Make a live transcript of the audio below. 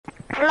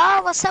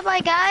Hello, what's up, my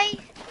guy?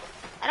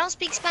 I don't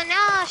speak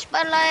Spanish,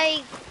 but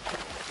like,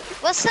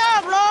 what's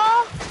up,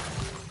 bro?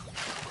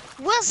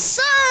 What's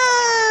up?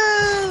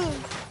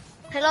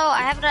 Hello,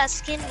 I have that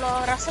skin,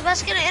 bro. That's the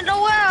best skin in the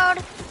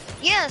world.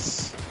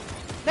 Yes,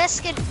 best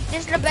skin.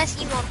 This is the best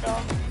emote,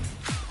 though.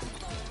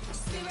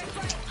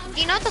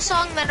 Do you know the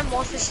song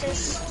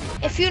Metamorphosis?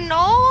 If you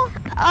know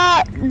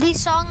the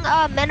song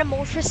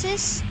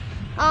Metamorphosis,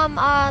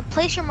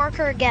 place your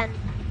marker again.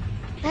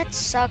 That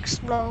sucks,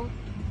 bro.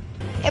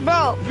 Hey,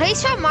 bro,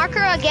 place your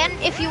marker again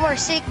if you are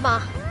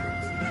Sigma.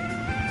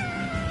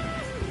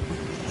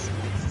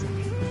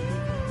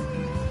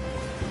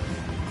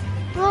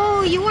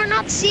 Bro, you are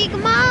not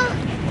Sigma?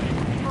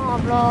 Oh,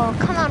 bro,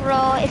 come on,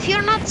 bro. If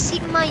you're not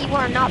Sigma, you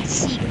are not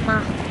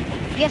Sigma.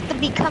 You have to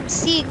become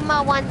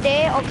Sigma one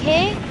day,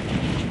 okay?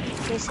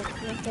 Listen,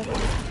 you have to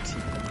become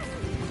Sigma.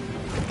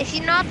 If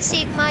you're not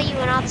Sigma, you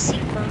are not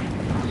Sigma.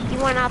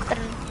 You are not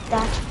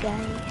that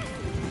guy.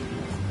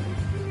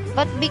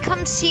 But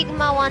become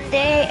Sigma one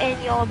day,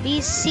 and you'll be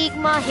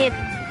Sigma him.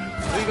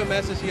 Leave a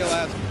message to your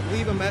last.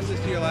 Leave a message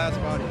to your last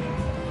body.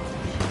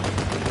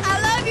 I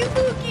love you,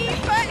 Pookie,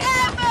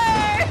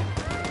 forever.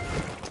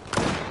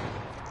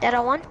 That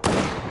a one.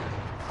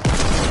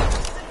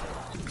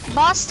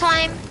 Boss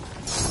time.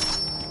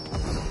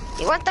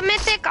 You want the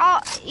mythic?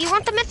 You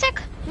want the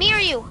mythic? Me or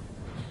you?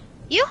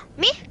 You?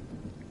 Me?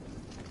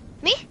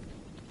 Me?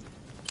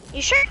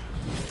 You sure?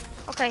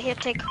 Okay, here,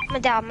 take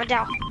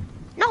medal.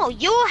 No,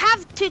 you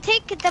have to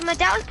take the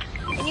medal,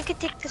 and you can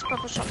take this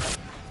purple shotgun.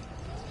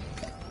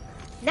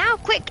 Now,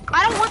 quick!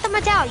 I don't want the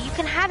medal. You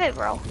can have it,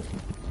 bro.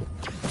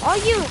 All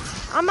you.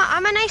 I'm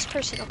a nice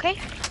person, okay?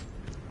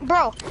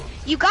 Bro,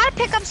 you gotta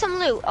pick up some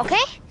loot,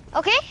 okay?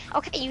 Okay?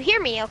 You hear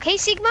me, okay,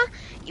 Sigma?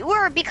 You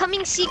are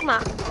becoming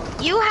Sigma.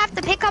 You have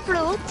to pick up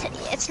loot.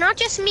 It's not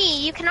just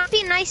me. You cannot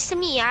be nice to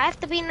me. I have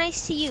to be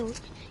nice to you.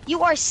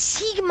 You are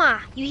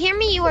Sigma. You hear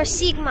me? You are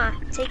Sigma.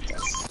 Take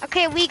this.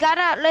 Okay, we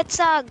gotta. Let's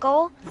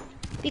go.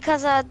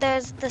 Because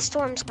there's the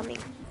storm's coming.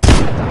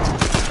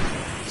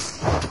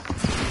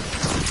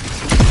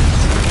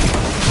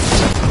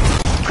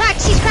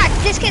 Cracked, he's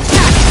cracked. This kid's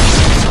cracked.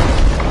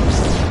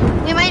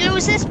 We might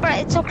lose this, but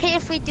it's okay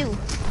if we do.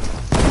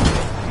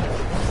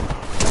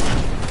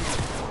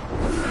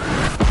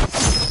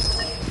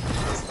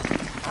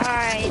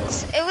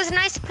 Alright, it was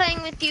nice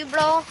playing with you,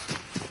 bro.